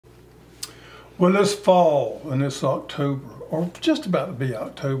Well, it's fall and it's October, or just about to be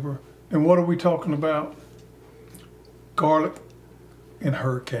October. And what are we talking about? Garlic and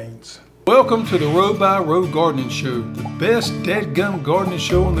hurricanes. Welcome to the Row by Row Gardening Show, the best dadgum gardening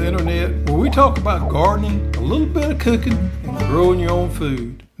show on the internet, where we talk about gardening, a little bit of cooking, and growing your own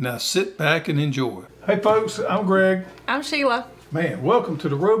food. Now sit back and enjoy. Hey folks, I'm Greg. I'm Sheila. Man, welcome to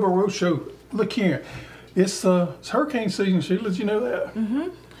the Row by Row Show. Look here, it's hurricane season, Sheila, did you know that? Mm-hmm.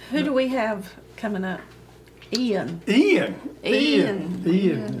 Who do we have coming up? Ian. Ian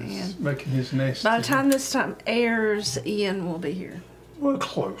is making his nest. By the time this time airs, Ian will be here. Well,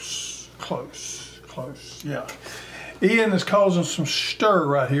 close, yeah. Ian is causing some stir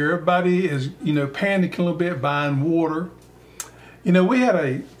right here. Everybody is, panicking a little bit, buying water. We had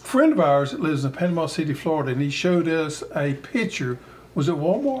a friend of ours that lives in Panama City, Florida, and he showed us a picture. Was it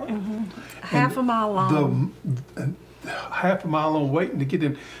Walmart? Mm-hmm. Half a mile long. Half a mile long waiting to get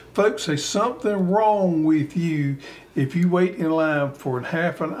in. Folks, there's something wrong with you if you wait in line for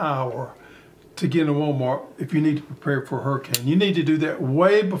half an hour to get in Walmart if you need to prepare for a hurricane. You need to do that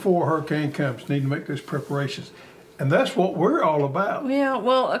way before a hurricane comes. You need to make those preparations. And that's what we're all about. Yeah,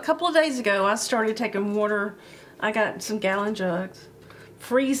 well, a couple of days ago, I started taking water. I got some gallon jugs,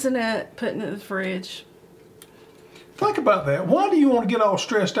 freezing it, putting it in the fridge. Think about that. Why do you want to get all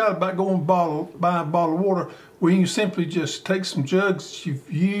stressed out about going buy a bottle of water when you simply just take some jugs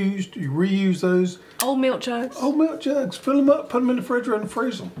you've used, you reuse those. Old milk jugs. Old milk jugs. Fill them up, put them in the refrigerator and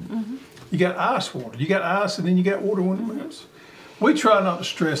freeze them. Mm-hmm. You got ice water. You got ice and then you got water when it melts. We try not to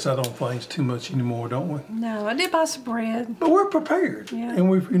stress out on things too much anymore, don't we? No, I did buy some bread. But we're prepared. Yeah. And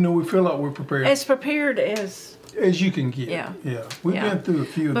we feel like we're prepared. As prepared as you can get. Yeah. Yeah. We've been through a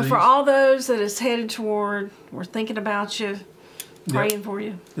few of these. But for all those that is headed toward, we're thinking about you, praying for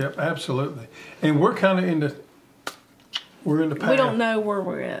you. Yep, absolutely. And we're kind of in the path. We don't know where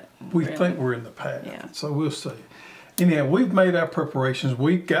we're at. We think we're in the path. Yeah. So we'll see. Anyhow, we've made our preparations.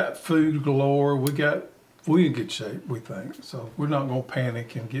 We've got food galore. We're in good shape, we think. So we're not going to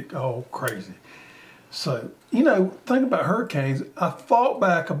panic and get all crazy. So, think about hurricanes. I thought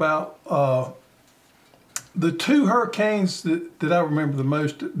back about the two hurricanes that I remember the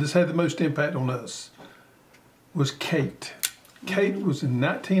most, that's had the most impact on us, was Kate. Kate was in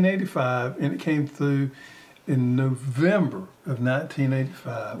 1985, and it came through in November of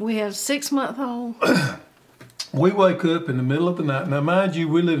 1985. We have 6-month-old. We wake up in the middle of the night. Now, mind you,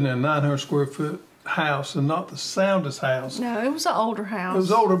 we live in a 900 square foot house and not the soundest house. No, it was an older house. It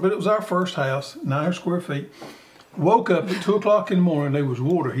was older, but it was our first house, 900 square feet. Woke up at 2 o'clock in the morning, there was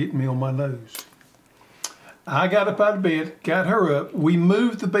water hitting me on my nose. I got up out of bed, got her up. We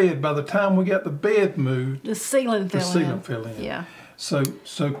moved the bed. By the time we got the bed moved, the ceiling fell in. Yeah. So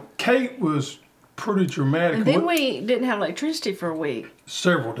Kate was pretty dramatic. And then we didn't have electricity for a week.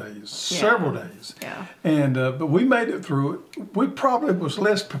 Several days. Yeah. And but we made it through it. We probably was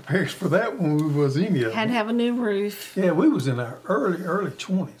less prepared for that when we was any of Had to have a new roof. Yeah, we was in our early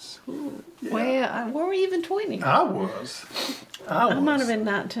 20s. Yeah. Well, were we even 20? I was. I might have been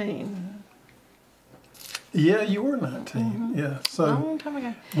 19. Yeah, you were 19. Mm-hmm. Yeah, so a long time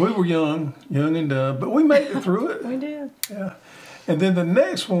ago. We were young and dumb, but we made it through it. We did. Yeah. And then the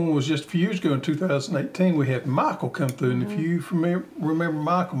next one was just a few years ago in 2018. We had Michael come through, and if you remember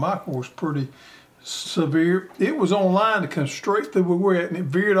Michael was pretty severe. It was on line to come straight through where we're at, and it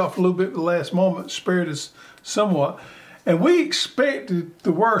veered off a little bit at the last moment, spared us somewhat. And we expected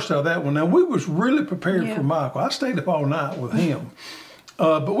the worst out of that one. Now, we was really prepared for Michael. I stayed up all night with him.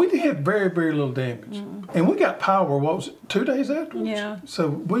 But we did have very, very little damage. And we got power, what was it, 2 days afterwards? Yeah. So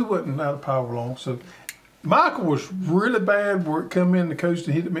we wasn't out of power long. So Michael was really bad where it come in the coast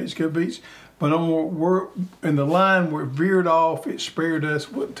and hit the Mexico Beach. But in the line where it veered off, it spared us.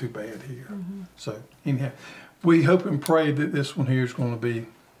 It wasn't too bad here. So anyhow, we hope and pray that this one here is going to be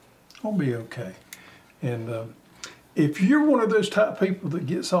okay. And if you're one of those type of people that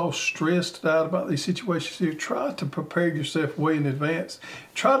gets all stressed out about these situations here, try to prepare yourself way in advance.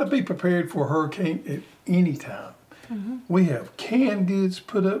 Try to be prepared for a hurricane at any time. We have canned goods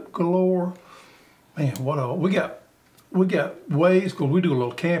put up galore. Man, what all? We got ways, because we do a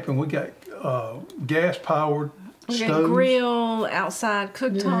little camping. We got gas powered stoves. We got grill, outside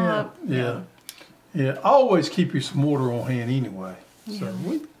cooktop. Yeah. Always keep you some water on hand anyway. So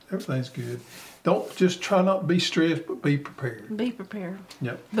everything's good. Don't just try not to be stressed, but be prepared. Be prepared.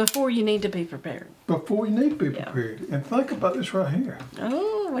 Yep. Before you need to be prepared. Before you need to be prepared. And think about this right here.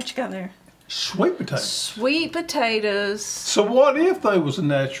 Oh, what you got there? Sweet potatoes. Sweet potatoes. So what if there was a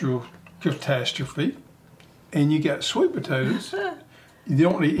natural catastrophe and you got sweet potatoes? You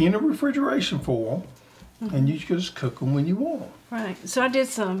don't need any refrigeration for them. and you just cook them when you want them. Right. So I did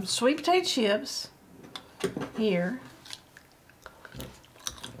some sweet potato chips here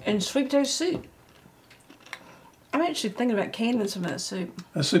and sweet potato soup. I'm actually thinking about canning some of that soup.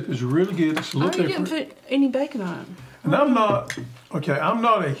 That soup is really good. It's a little different. You didn't put any bacon on it. And I'm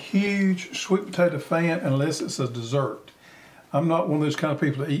not a huge sweet potato fan unless it's a dessert. I'm not one of those kind of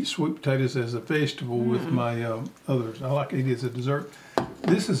people that eat sweet potatoes as a vegetable with my others. I like to eat it as a dessert.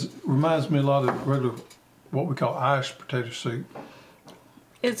 This reminds me a lot of regular, what we call Irish potato soup.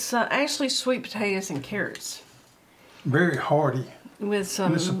 It's actually sweet potatoes and carrots. Very hearty. With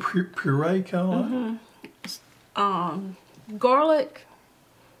some... And it's a puree kind of like? Garlic,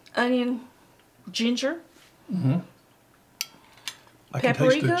 onion, ginger. I can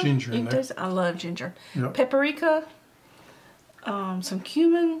taste the ginger in there. I love ginger. Yep. Paprika, some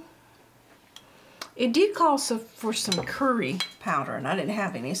cumin. It did call for some curry powder, and I didn't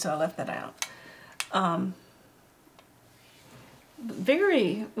have any, so I left that out.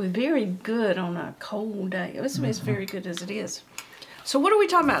 Very good on a cold day. It's very good as it is. So what are we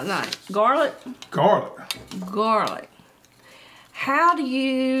talking about tonight? Garlic? Garlic. How do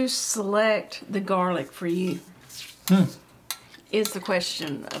you select the garlic for you? Is the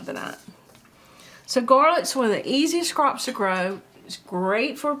question of the night. So garlic's one of the easiest crops to grow. It's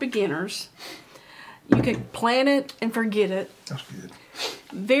great for beginners. You can plant it and forget it. That's good.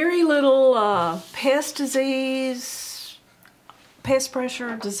 Very little pest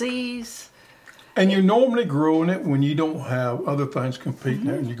pressure, disease. And you're normally growing it when you don't have other things competing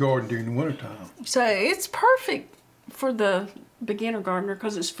out in your garden during the wintertime. So it's perfect for the beginner gardener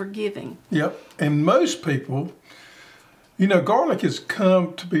because it's forgiving. Yep. And most people, you know, garlic has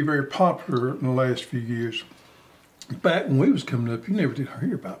come to be very popular in the last few years. Back when we was coming up, you never did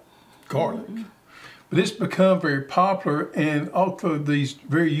hear about garlic. But it's become very popular, and also these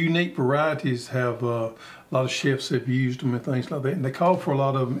very unique varieties have a lot of chefs have used them and things like that. And they call for a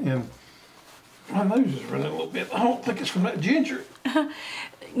lot of them in... My nose is running a little bit. I don't think it's from that ginger.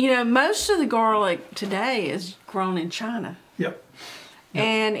 You know, most of the garlic today is grown in China. Yep.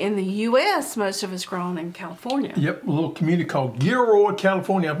 And in the U.S., most of it's grown in California. Yep, a little community called Gilroy,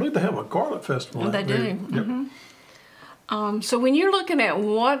 California. I believe they have a garlic festival. They do. Yep. So when you're looking at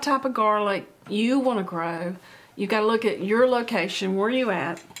what type of garlic you want to grow, you got to look at your location, where you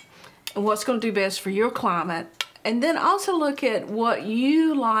at, and what's going to do best for your climate. And then also look at what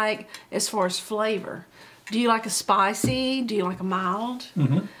you like as far as flavor. Do you like a spicy? Do you like a mild?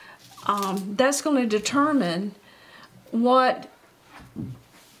 That's going to determine what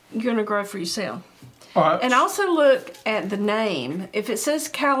you're going to grow for yourself. All right. And also look at the name. If it says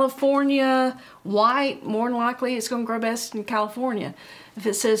California white, more than likely it's going to grow best in California. If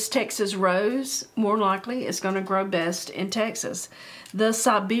it says Texas rose, more than likely it's going to grow best in Texas. The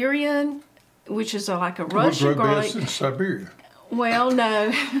Siberian, which is like a Russian garlic. Best in Siberia. Well,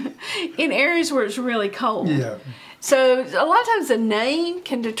 no. In areas where it's really cold. Yeah. So a lot of times the name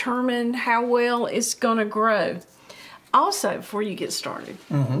can determine how well it's going to grow. Also, before you get started,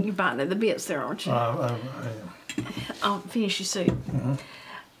 you're biting at the bits there, aren't you? I am. I'll finish your soup.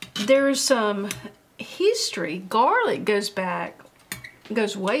 There's some history. Garlic goes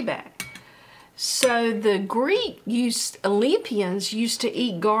way back. So the Greek Olympians used to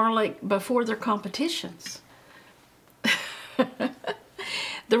eat garlic before their competitions.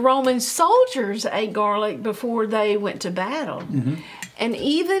 The Roman soldiers ate garlic before they went to battle. And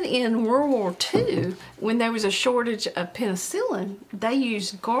even in World War II, when there was a shortage of penicillin, they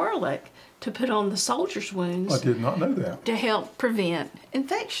used garlic to put on the soldiers' wounds. I did not know that. To help prevent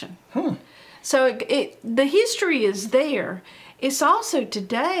infection. So the history is there. It's also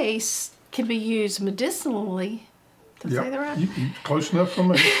today can be used medicinally. Did I say that right? Close enough for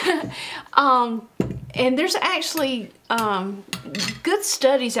me. And there's actually good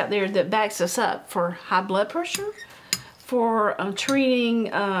studies out there that backs us up for high blood pressure, for treating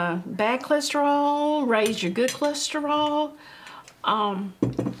bad cholesterol, raise your good cholesterol.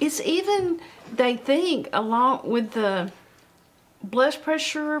 It's even, they think, along with the blood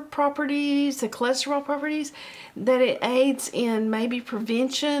pressure properties, the cholesterol properties, that it aids in maybe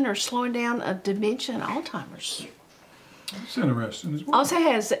prevention or slowing down of dementia and Alzheimer's. That's interesting as well. Also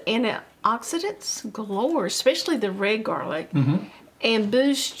has antioxidants galore, especially the red garlic, and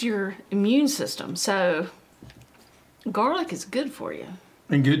boosts your immune system. So garlic is good for you.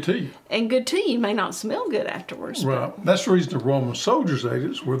 And good tea. And good tea. You may not smell good afterwards. Right. That's the reason the Roman soldiers ate it,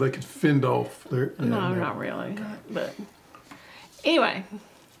 is where they could fend off their... No, not really. Okay. But anyway,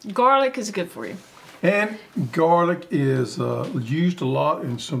 garlic is good for you. And garlic is used a lot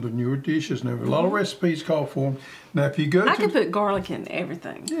in some of the newer dishes. Now, a lot of recipes call for them. Now, if you go I can put garlic in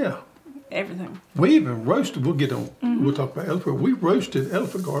everything. Yeah. everything. We even roasted. We'll get on. We'll talk about elephant. We roasted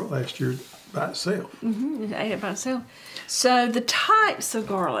elephant garlic last year by itself. It ate it by itself. So the types of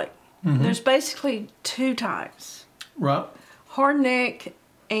garlic, there's basically 2 types. Right. Hardneck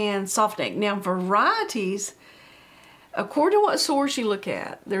and softneck. Now varieties, according to what source you look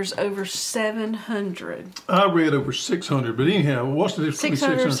at, there's over 700. I read over 600, but anyhow, what's the difference between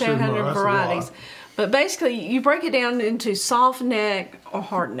 600 and 700 varieties. But basically, you break it down into soft neck or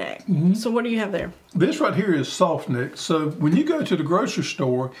hard neck. So what do you have there? This right here is soft neck. So when you go to the grocery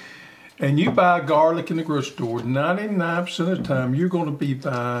store and you buy garlic in the grocery store, 99% of the time you're going to be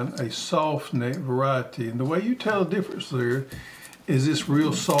buying a soft neck variety. And the way you tell the difference there is this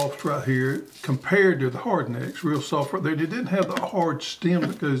real soft right here compared to the hard necks, real soft right there. They didn't have the hard stem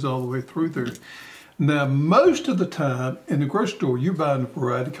that goes all the way through there. Now, most of the time in the grocery store, you're buying a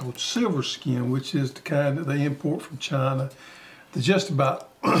variety called silver skin, which is the kind that they import from China. Just about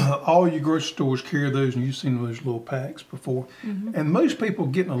all your grocery stores carry those, and you've seen those little packs before. And most people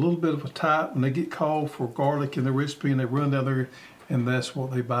getting a little bit of a type when they get called for garlic in their recipe, and they run down there, and that's what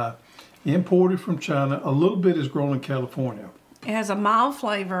they buy. Imported from China. A little bit is grown in California. It has a mild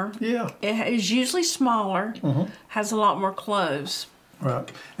flavor. Yeah. It is usually smaller, has a lot more cloves.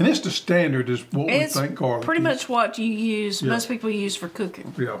 Right. And it's the standard is what we think garlic pretty is. much what you use, most people use for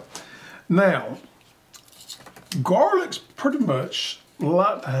cooking. Yeah. Now, garlics pretty much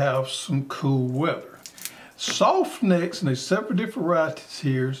like to have some cool weather. Soft necks, and there's several different varieties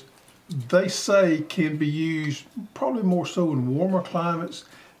here, they say can be used probably more so in warmer climates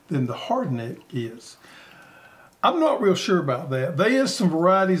than the hard neck is. I'm not real sure about that. There is some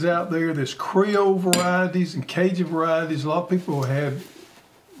varieties out there. There's Creole varieties and Cajun varieties. A lot of people have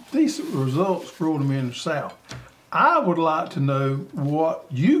decent results growing them in the South. I would like to know what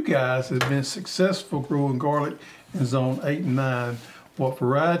you guys have been successful growing garlic in zone 8 and 9, what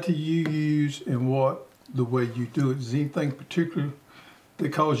variety you use and what the way you do it. Is anything particular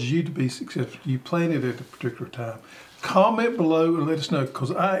that causes you to be successful? You planted at a particular time. Comment below and let us know,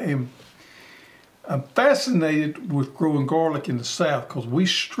 because I'm fascinated with growing garlic in the South, because we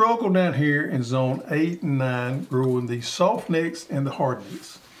struggle down here in zone 8 and 9 growing these soft necks and the hard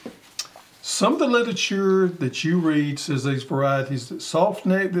necks. Some of the literature that you read says these varieties that soft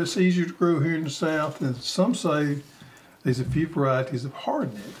neck that's easier to grow here in the South, and some say there's a few varieties of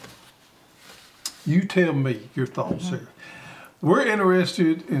hard neck. You tell me your thoughts here. We're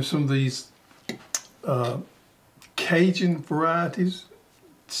interested in some of these Cajun varieties.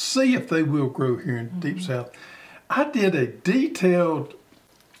 See if they will grow here in the Deep South. I did a detailed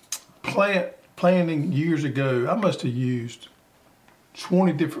planting years ago. I must have used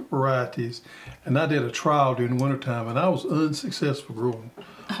 20 different varieties, and I did a trial during the wintertime, and I was unsuccessful growing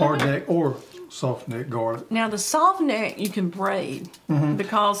hard neck or soft neck garlic. Now the soft neck you can braid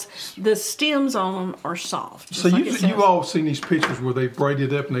because the stems on them are soft. So you've all seen these pictures where they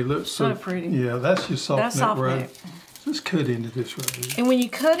braided up and they look so pretty. Yeah, that's your soft neck variety. Let's cut into this right here. And when you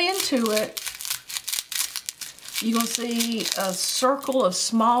cut into it, you're going to see a circle of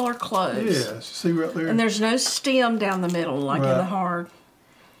smaller cloves. Yeah, see right there? And there's no stem down the middle like in the hard.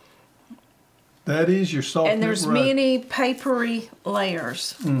 That is your soft neck And there's variety. many papery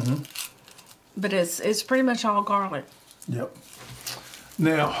layers. But it's pretty much all garlic. Yep.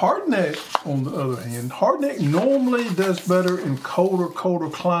 Now, hard neck, on the other hand, hard neck normally does better in colder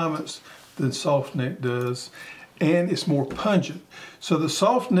climates than soft neck does. And it's more pungent. So the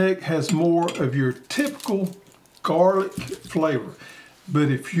soft neck has more of your typical garlic flavor.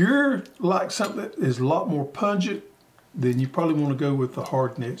 But if you're like something that is a lot more pungent, then you probably want to go with the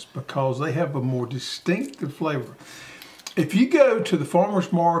hard necks because they have a more distinctive flavor. If you go to the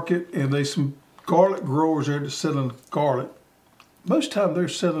farmer's market and there's some garlic growers there that's selling garlic, most of the time they're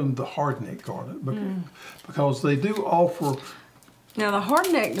selling the hard neck garlic because they do offer. Now the hard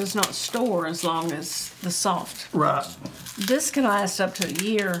neck does not store as long as the soft. Right. This can last up to a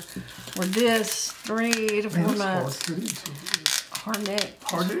year, where this 3 to 4 months. Hard neck.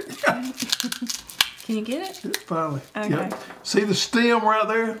 Hard neck. Can you get it? Finally. Okay. Yep. See the stem right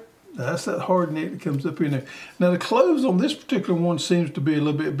there? That's that hard neck that comes up in there. Now the cloves on this particular one seems to be a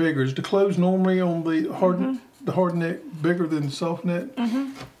little bit bigger. Is the cloves normally on the hard neck bigger than the soft neck?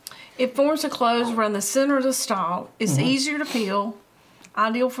 It forms the cloves around the center of the stalk. It's easier to peel,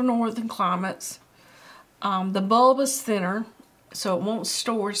 ideal for northern climates. The bulb is thinner, so it won't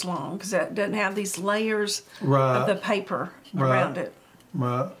store as long because it doesn't have these layers of the paper around it.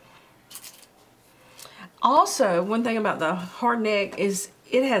 Right. Also, one thing about the hard neck is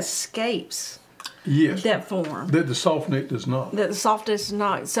it has scapes Yes. that form. That the soft neck does not. That the soft does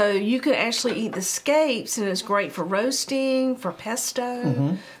not. So you could actually eat the scapes, and it's great for roasting, for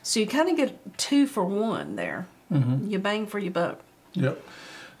pesto. So you kind of get 2 for 1 there. You bang for your buck. Yep.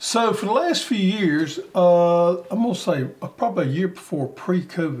 So for the last few years, I'm going to say probably a year before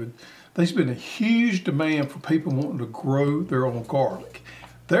pre-COVID, there's been a huge demand for people wanting to grow their own garlic.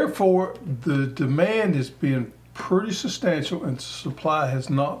 Therefore, the demand has been pretty substantial and supply has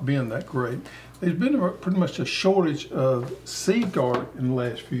not been that great. There's been pretty much a shortage of seed garlic in the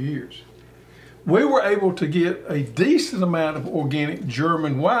last few years. We were able to get a decent amount of organic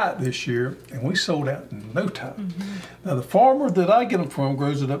German white this year, and we sold out in no time. Now, the farmer that I get them from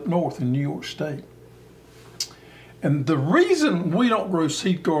grows it up north in New York State. And the reason we don't grow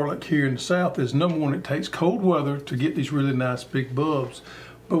seed garlic here in the South is, number one, it takes cold weather to get these really nice big bulbs.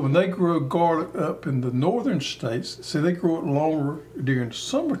 But when they grow garlic up in the northern states, see, they grow it longer during the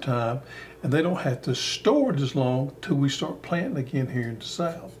summertime, and they don't have to store it as long till we start planting again here in the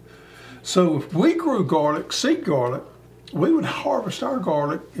South. So if we grew garlic, seed garlic, we would harvest our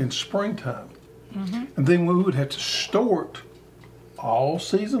garlic in springtime. And then we would have to store it all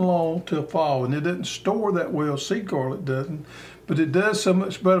season long till fall. And it doesn't store that well, seed garlic doesn't, but it does so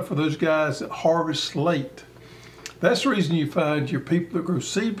much better for those guys that harvest late. That's the reason you find your people that grow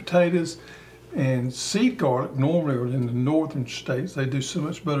seed potatoes and seed garlic normally are in the northern states. They do so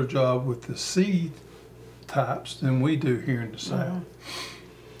much better job with the seed types than we do here in the South.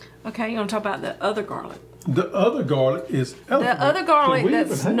 Okay, you want to talk about the other garlic? The other garlic is elephant. The other garlic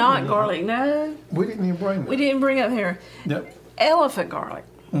that's not garlic, no. We didn't even bring that. We didn't bring up here. Yep. Elephant garlic.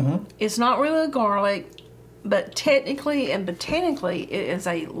 It's not really a garlic, but technically and botanically it is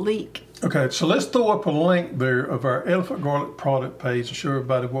a leek. Okay, so let's throw up a link there of our elephant garlic product page to show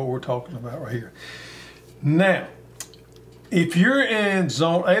everybody what we're talking about right here. Now, if you're in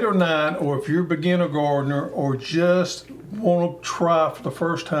zone 8 or 9, or if you're a beginner gardener, or just want to try for the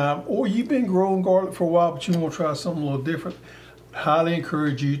first time, or you've been growing garlic for a while but you want to try something a little different, I highly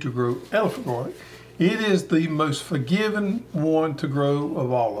encourage you to grow elephant garlic. It is the most forgiving one to grow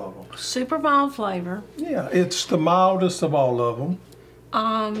of all of them. Super mild flavor. Yeah, it's the mildest of all of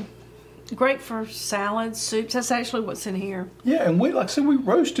them. Great for salads, soups. That's actually what's in here. Yeah, and we, like I said, we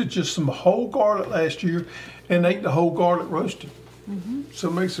roasted just some whole garlic last year and ate the whole garlic roasted. So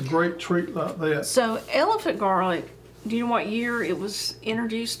it makes a great treat like that. So elephant garlic, do you know what year it was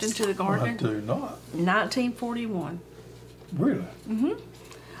introduced into the garden? I do not. 1941. Really?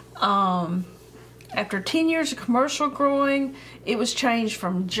 After 10 years of commercial growing, it was changed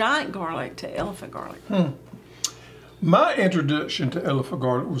from giant garlic to elephant garlic. My introduction to elephant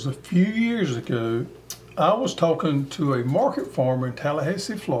garlic was a few years ago. I was talking to a market farmer in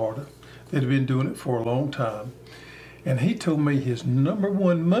Tallahassee, Florida, that had been doing it for a long time. And he told me his #1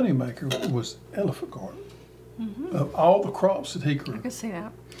 moneymaker was elephant garlic. Of all the crops that he grew. I can see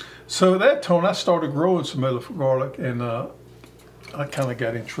that. So at that time, I started growing some elephant garlic, and I kind of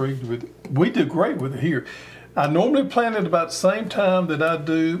got intrigued with it. We do great with it here. I normally plant it about the same time that I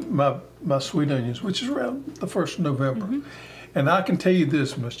do my sweet onions, which is around the 1st of November. And I can tell you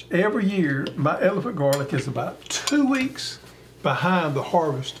this much, every year my elephant garlic is about 2 weeks behind the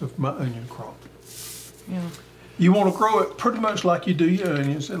harvest of my onion crop. Yeah. You want to grow it pretty much like you do your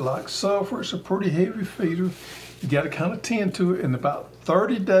onions. It likes sulfur, it's a pretty heavy feeder. You got to kind of tend to it, and about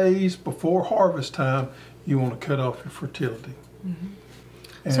 30 days before harvest time, you want to cut off your fertility.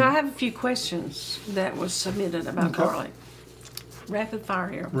 So I have a few questions that was submitted about garlic. Rapid fire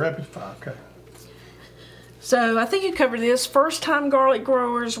here. Rapid fire, okay. So I think you covered this. First time garlic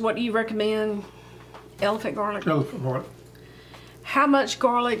growers, what do you recommend? Elephant garlic? Elephant garlic. How much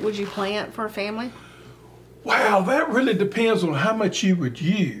garlic would you plant for a family? Wow, that really depends on how much you would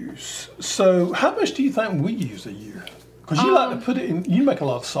use. So how much do you think we use a year? Because you like to put it in, you make a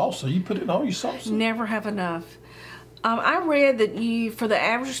lot of salsa. You put it in all your salsa? Never have enough. I read that for the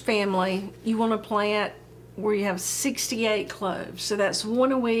average family, you want to plant where you have 68 cloves. So that's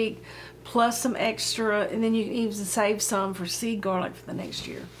 1 a week plus some extra, and then you can even save some for seed garlic for the next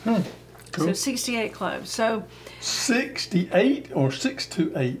year. Cool. So 68 cloves. So 68 or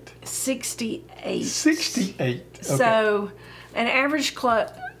 628? 68. 68. Okay. So an average clove,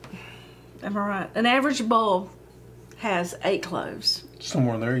 am I right? An average bulb has 8 cloves.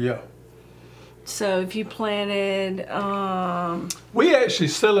 Somewhere in there, yeah. So if you planted, we actually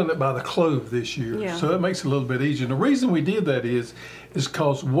selling it by the clove this year, Yeah. so it makes it a little bit easier. And the reason we did that is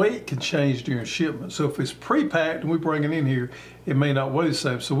because weight can change during shipment. So if it's pre-packed and we bring it in here, it may not weigh the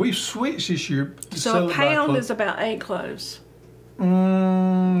same. So we switched this year to so sell a it by pound clove. is about 8 cloves.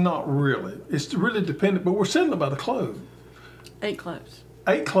 Not really. It's really dependent, but we're selling it by the clove. 8 cloves.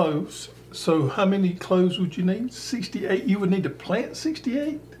 8 cloves. So how many cloves would you need? 68. You would need to plant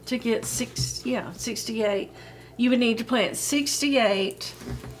 68? To get 68. You would need to plant 68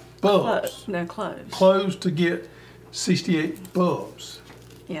 bulbs. Cloves. Cloves to get 68 bulbs.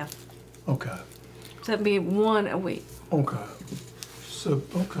 Yeah. Okay. So that'd be 1 a week. Okay. So,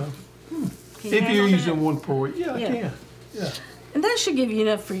 okay. If you're using 1 per week. Yeah, I can. Yeah. And that should give you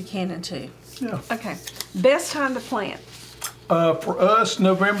enough for your cannon too. Yeah. Okay. Best time to plant? For us,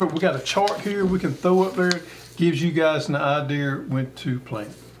 November, we got a chart here we can throw up there. Gives you guys an idea when to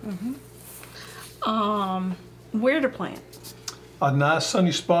plant. Where to plant? A nice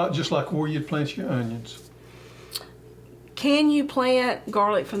sunny spot, just like where you'd plant your onions. Can you plant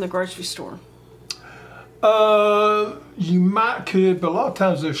garlic from the grocery store? You might could, but a lot of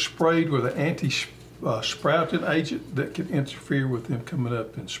times they're sprayed with an anti-sprouting agent that can interfere with them coming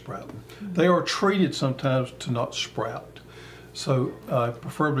up and sprouting. They are treated sometimes to not sprout. So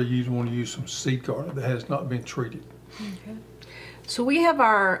preferably you'd want to use some seed garlic that has not been treated. Okay. So we have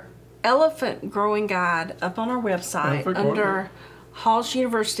our elephant growing guide up on our website under Hoss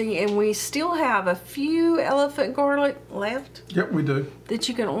University, and we still have a few elephant garlic left. Yep, we do. That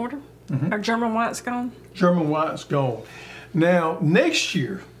you can order. Our German white's gone? German white's gone. Now, next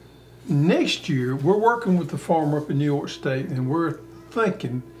year, we're working with the farmer up in New York State, and we're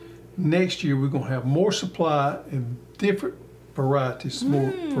thinking next year we're going to have more supply and different varieties,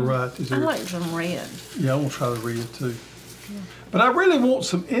 more varieties. I like some red. Yeah, I want to try the red too. Yeah. But I really want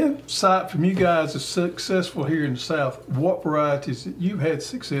some insight from you guys that's successful here in the South. What varieties that you've had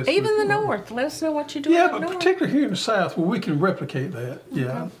success with. Even the North. Let us know what you're doing. Yeah, but particularly here in the South where we can replicate that. Okay.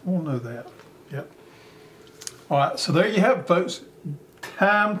 Yeah, I want to know that. Yep. All right, so there you have it, folks.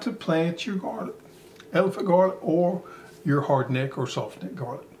 Time to plant your garlic. Elephant garlic or your hardneck or softneck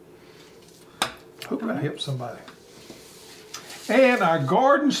garlic. Hope that helps somebody. And our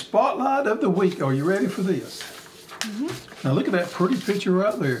garden spotlight of the week. Are you ready for this? Now look at that pretty picture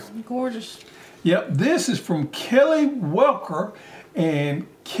right there. Gorgeous. Yep, this is from Kelly Welker, and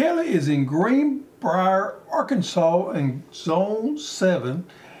Kelly is in Greenbrier, Arkansas in Zone 7.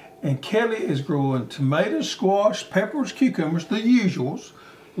 And Kelly is growing tomatoes, squash, peppers, cucumbers, the usuals,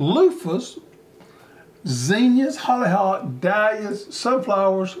 loofahs, zinnias, hollyhock, dahlias,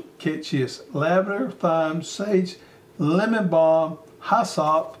 sunflowers, catchias, lavender, thyme, sage, lemon balm,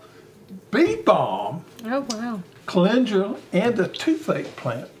 hyssop, bee balm, calendula, and the toothache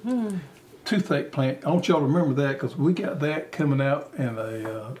plant. Toothache plant. I want y'all to remember that because we got that coming out in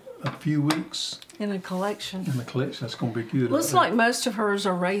a few weeks. In a collection. In the collection. That's going to be good. Looks like most of hers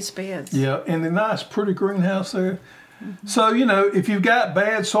are raised beds. Yeah, and the nice pretty greenhouse there. So, you know, if you've got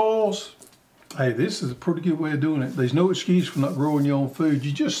bad soils, hey, this is a pretty good way of doing it. There's no excuse for not growing your own food.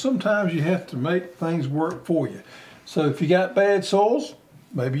 sometimes you have to make things work for you. So if you got bad soils,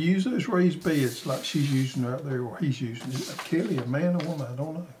 maybe use those raised beds like she's using right there, or he's using. Kelly, a man or woman, I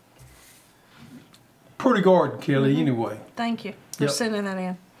don't know. Pretty garden, Kelly, anyway. Thank you for sending that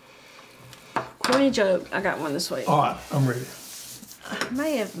in. Corny joke, I got one this week. All right, I'm ready. I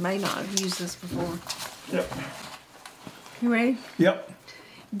may not have used this before. Yep. You ready? Yep.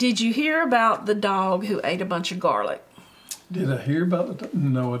 Did you hear about the dog who ate a bunch of garlic? Did I hear about the dog?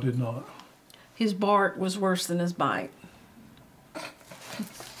 No, I did not. His bark was worse than his bite.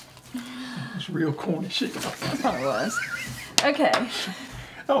 It's real corny shit. I thought it was. Okay.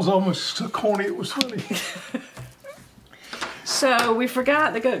 That was almost so corny it was funny. So we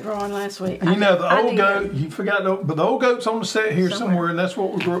forgot the goat drawing last week. You know, the old goat, you forgot, but the old goat's on the set here somewhere, and that's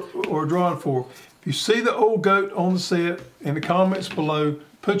what we're drawing for. If you see the old goat on the set, in the comments below,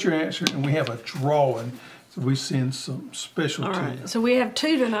 put your answer, and we have a drawing. So we send some special to you. So we have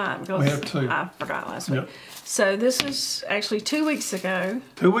 2 tonight because we have 2. I forgot last week. So this is actually 2 weeks ago.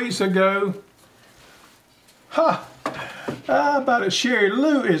 2 weeks ago. Ha! How about it? Sherry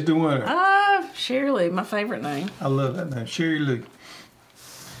Lou is the winner. Sherry Lou, my favorite name. I love that name, Sherry Lou.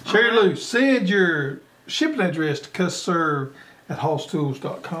 Sherry Lou, send your shipping address to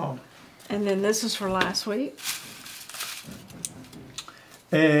hosstools.com. And then this is for last week.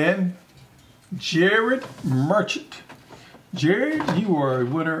 And Jared Merchant. Jared, you are a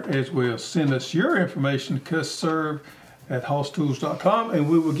winner as well. Send us your information to hosstools.com, and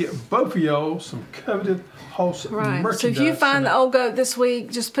we will get both of y'all some coveted Hoss merchandise. So if you find the old goat this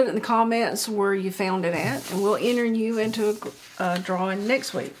week, just put it in the comments where you found it at, and we'll enter you into a drawing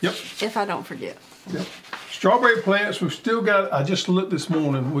next week. Yep. If I don't forget. Yep. Strawberry plants, we've still got, I just looked this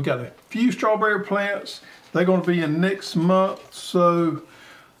morning, we got a few strawberry plants. They're going to be in next month, so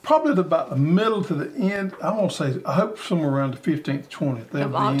probably about the middle to the end. I want to say, I hope somewhere around the 15th, 20th.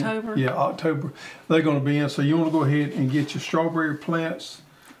 Of October? Yeah, October. They're going to be in. So you want to go ahead and get your strawberry plants.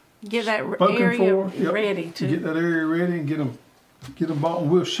 Get that spoken area for. ready to. Get that area ready and get them bought,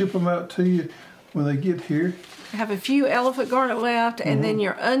 and we'll ship them out to you when they get here. Have a few elephant garnet left, and then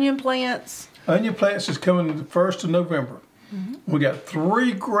your onion plants. Onion plants is coming the 1st of November. We got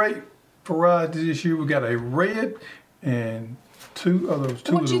 3 great varieties this year. We got a red and 2 others.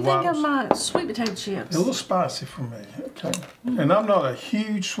 What do you think of my sweet potato chips? A little spicy for me. Okay. And I'm not a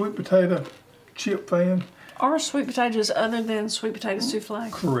huge sweet potato chip fan. Or sweet potatoes other than sweet potato souffle.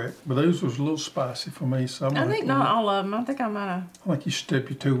 Correct, but those was a little spicy for me. So I think not all of them. I think I might have. I think you step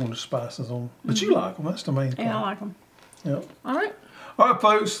your toe on the spices on them. But you like them. That's the main thing. Yeah, I like them. Yep. All right. All right,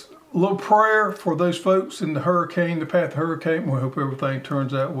 folks. A little prayer for those folks in the hurricane, the path of the hurricane. We hope everything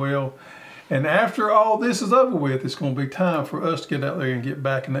turns out well. And after all this is over with, it's going to be time for us to get out there and get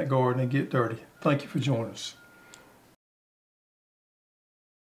back in that garden and get dirty. Thank you for joining us.